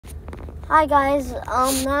Hi guys,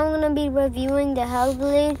 now I'm gonna be reviewing the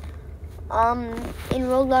Hellblade in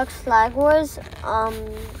Roblox Flag Wars.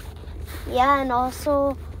 Yeah, and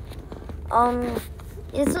also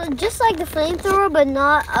it's just like the flamethrower, but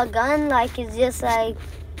not a gun. Like it's just like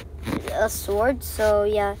a sword. So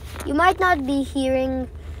yeah, you might not be hearing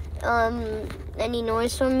any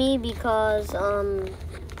noise from me because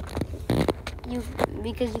you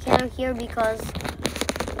can't hear because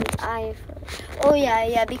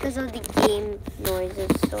because of the game noises.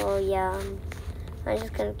 So yeah, I'm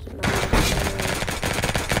just gonna keep my mouth shut.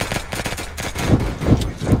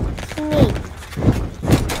 Teammate.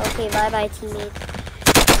 Okay, bye teammate.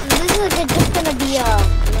 This is just gonna be a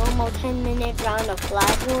normal 10-minute round of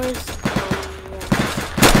Flag Wars.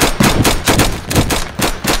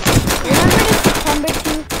 Remember the September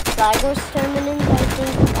 2 Flag Wars tournament? I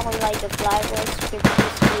think on like the Flag Wars 50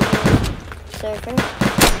 server.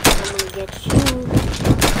 I'm gonna get you.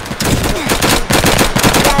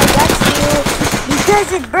 Yeah, I got you because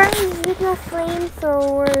it burns with my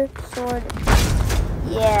flamethrower sword.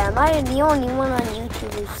 Yeah, am I the only one on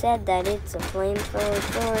YouTube who said that it's a flamethrower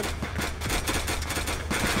sword?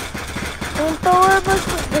 Flamethrower, but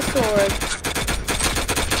with the sword.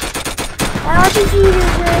 RPG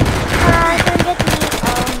user, don't get me.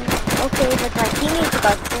 Okay, but my teammates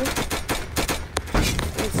got this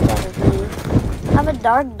instead of me. I have a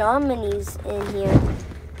dark Dominis in here.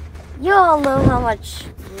 You all know how much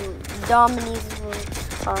Dominis will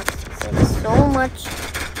cost. It's like so much.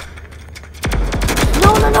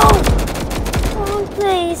 No! Wrong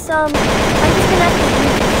place. I'm just gonna have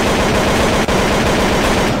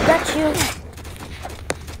to got you.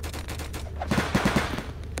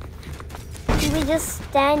 You were just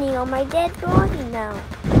standing on my dead body now.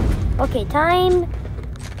 Okay, time.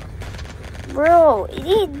 Bro,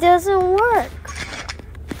 it doesn't work.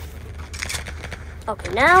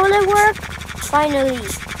 Okay, now will it work? Finally.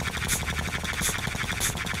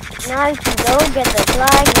 Now you can go get the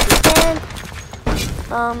flag if you can.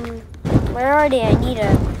 Where are they? I need a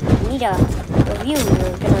review.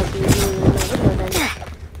 We're gonna be doing my video then.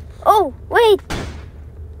 Oh, wait!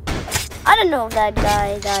 I don't know if that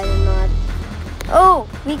guy died or not. Oh,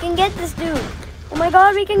 we can get this dude. Oh my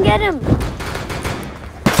god, we can get him.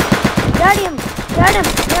 Got him.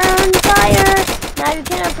 You're on fire. Now you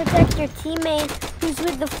cannot protect your teammate who's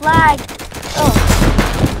with the flag. Oh.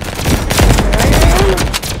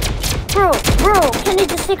 Bro, can you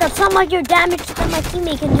just take out some of your damage so that my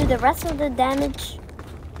teammate can do the rest of the damage?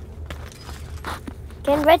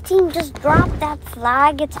 Can red team just drop that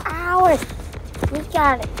flag? It's ours. We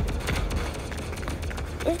got it.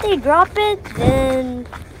 If they drop it, then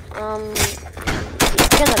it's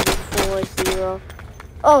gonna be 4-0.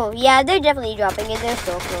 Oh yeah, they're definitely dropping it. They're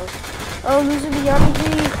so close. Oh, losing the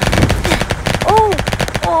RPG.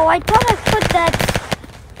 Oh, I thought I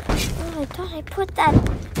put that,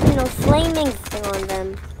 flaming thing on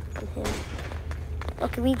them. On him.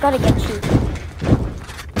 Okay, we gotta get you.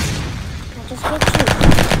 I'll just get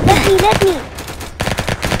you. Let me.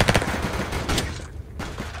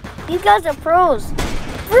 These guys are pros.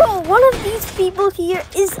 Bro, one of these people here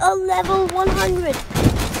is a level 100.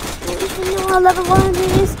 You even know how level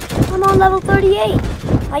 100 is? I'm on level 38.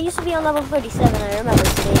 I used to be on level 37, I remember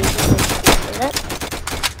today. Is that?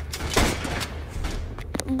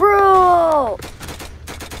 Bro!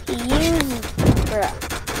 He used... Bruh.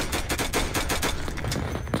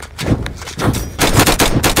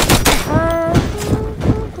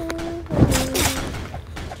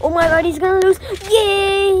 Oh my god, he's gonna lose.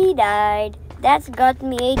 Yay, he died. That's got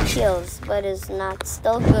me 8 kills, but it's not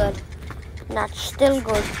still good. Not still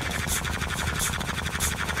good.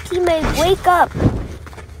 Teammate, wake up.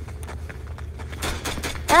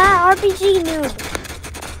 RPG noob.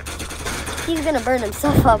 He's gonna burn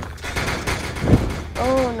himself up.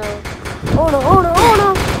 Oh no.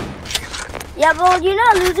 Yeah, well, you're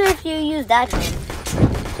not a loser if you use that gun.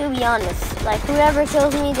 To be honest. Like, whoever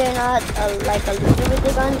kills me, they're not like a loser with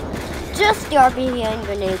the gun. Just the RPG and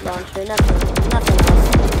grenade launcher, nothing else.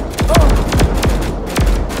 Oh.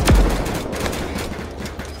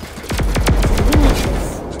 We need this.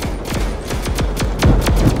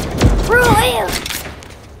 Bro,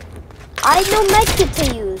 I had no medkit to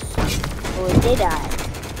use. Or did I?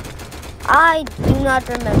 I do not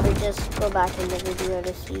remember. Just go back in the video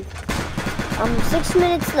to see. 6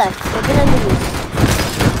 minutes left. We're gonna lose.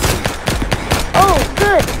 Oh,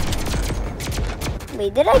 good.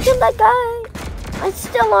 Wait, did I kill that guy? I'm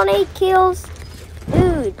still on 8 kills.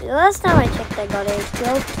 Dude, the last time I checked I got 8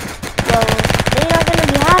 kills. So, they're not gonna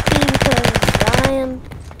be happy because I am...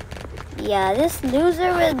 Yeah, this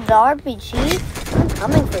loser with the RPG, I'm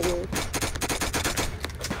coming for you.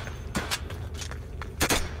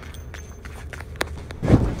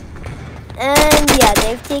 And yeah,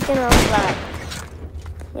 they've taken our flag.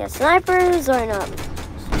 Yeah, snipers or not.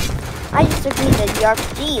 I just agreed that the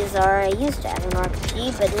RPGs are, I used to have an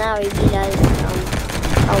RPG, but now I realize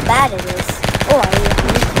how bad it is. Oh, I used to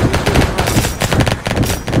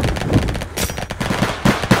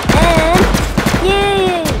and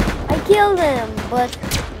yay! I killed him, but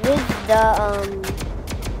with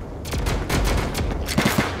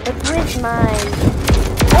my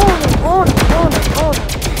oh no.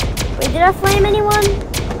 Wait, did I flame anyone?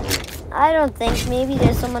 I don't think. Maybe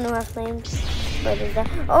there's someone who I flamed. But is that?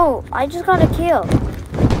 Oh, I just got a kill.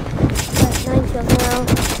 That's 9 kills now.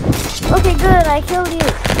 Okay, good. I killed you.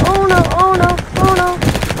 Oh no.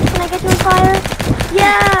 Can I get you on fire?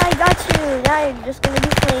 Yeah, I got you. Now you're just gonna be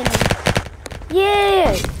flaming.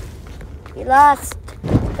 Yeah. You lost.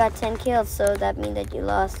 You got 10 kills, so that means that you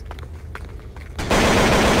lost.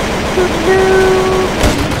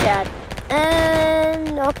 Chat.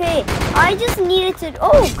 And okay, I just needed to.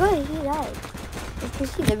 Oh, good, he died. You can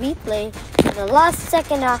see the replay. The last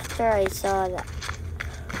second after I saw that.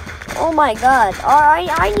 Oh my God!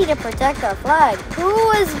 I need to protect our flag.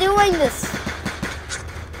 Who is doing this?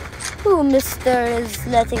 Who, Mister, is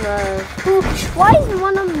letting our? Who? Why is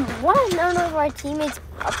none of our teammates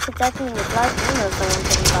protecting the flag? You know someone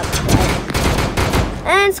talking about the flag.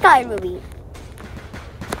 And Sky Ruby.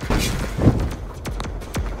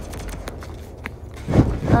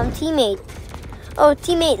 Teammate. Oh,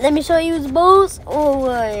 teammate, let me show you his bows. Oh,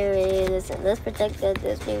 wait, listen, let's protect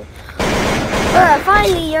this dude.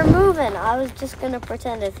 Finally, you're moving. I was just gonna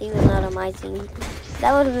pretend if he was not on my team.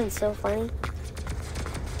 That would have been so funny.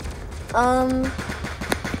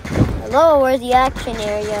 Hello, where's the action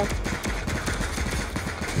area?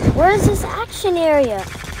 Where's this action area?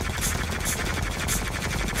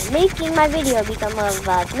 I'm making my video become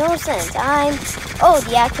about no sense. Oh,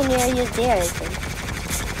 the action area is there, I think.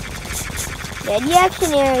 Yeah, the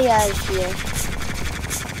action area is here.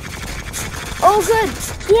 Oh, good!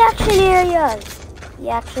 The action area! The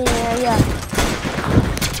action area.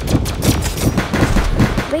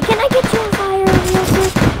 Wait, can I get you on fire real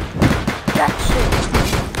quick?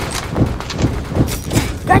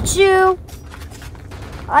 Got you!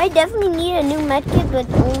 I definitely need a new medkit, but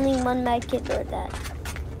only one medkit or that.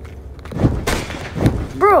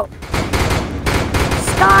 Bro!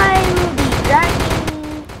 Sky Ruby, Dragon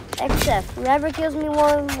XF. Whoever kills me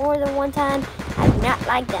more than one time, I do not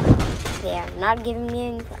like that. They are not giving me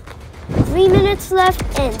any fun. 3 minutes left,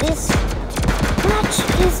 and this match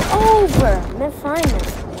is over. Man, finally,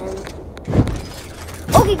 man.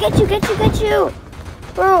 Okay, get you.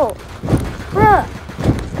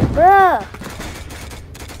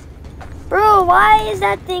 Bro, why is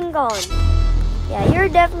that thing gone? Yeah, you're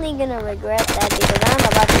definitely gonna regret that because I'm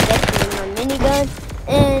about to get you in my minigun,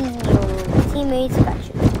 and your teammates got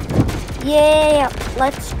you. Yeah,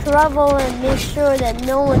 let's travel and make sure that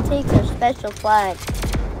no one takes our special flag.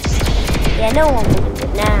 Yeah, no one will do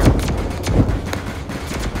it now.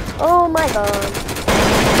 Oh my God.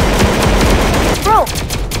 Bro,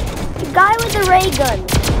 the guy with the ray gun.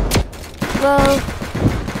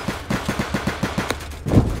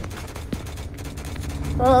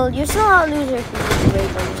 Well, you're still not a loser if you use the ray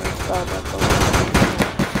gun.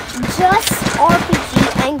 Just RPG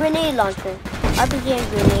and grenade launcher. RPG and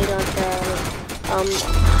grenade launcher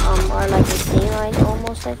are like the same, right?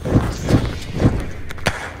 Almost, I think.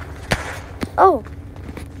 Oh,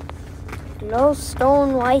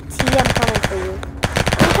 glowstone white tea. I'm coming for you.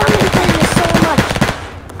 I'm coming for you so much.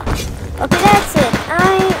 Okay, that's it.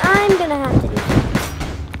 I'm gonna have to do something.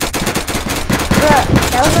 Bruh,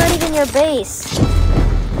 that was not even your base.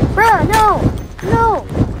 Bruh, no.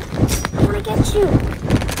 I wanna get you.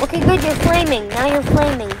 Okay, good. You're flaming. Now you're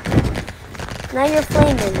flaming.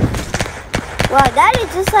 Wow, that is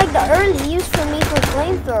just like the early use for me for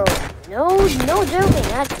flamethrower. No joking.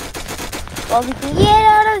 Well, we can get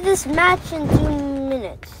out of this match in 2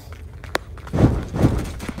 minutes.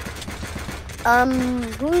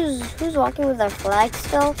 Who's walking with our flag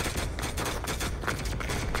still?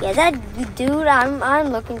 Yeah, that dude.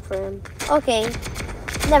 I'm looking for him. Okay,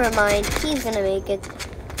 never mind. He's gonna make it.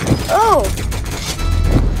 Oh,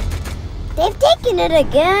 they've taken it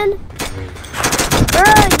again.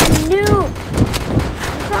 Bruh, you noob.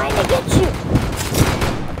 I'm trying to get you.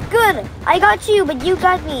 Good. I got you, but you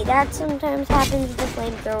got me. That sometimes happens with the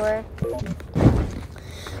flamethrower.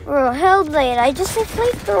 Bro, Hellblade. I just said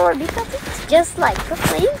flamethrower because it's just like a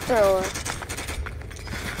flamethrower.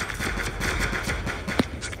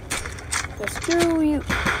 Yeah, screw you.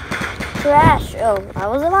 Crash. Oh, I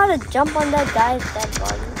was about to jump on that guy's dead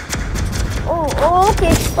body. Oh,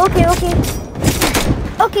 okay.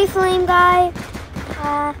 Okay, flame guy.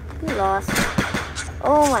 You lost.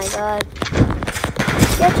 Oh my god.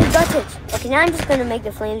 Get you got it. Okay, now I'm just gonna make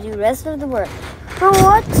the flames do the rest of the work. For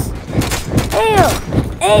what?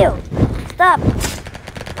 Ew! Stop.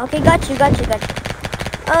 Okay, got you.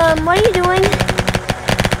 What are you doing?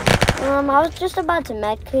 I was just about to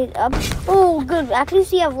medkit up. Oh, good. At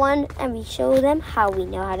least we have one, and we show them how we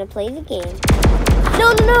know how to play the game.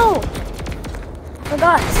 No! I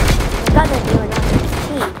forgot that we were not on this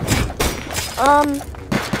team.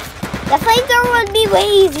 The flamethrower would be way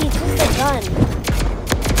easy. It's just a gun.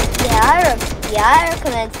 Yeah, I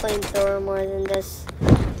recommend flamethrower more than this.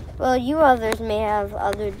 Well, you others may have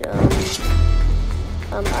other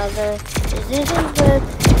decisions, but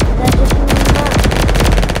that's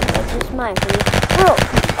just mine for me. Oh,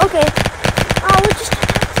 okay. Oh, we're just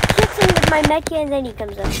him with my medkit and then he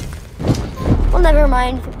comes up. Well, never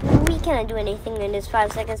mind. We cannot do anything in this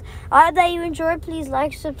 5 seconds. I hope that you enjoyed. Please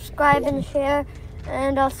like, subscribe, and share.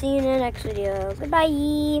 And I'll see you in the next video.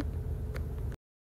 Goodbye.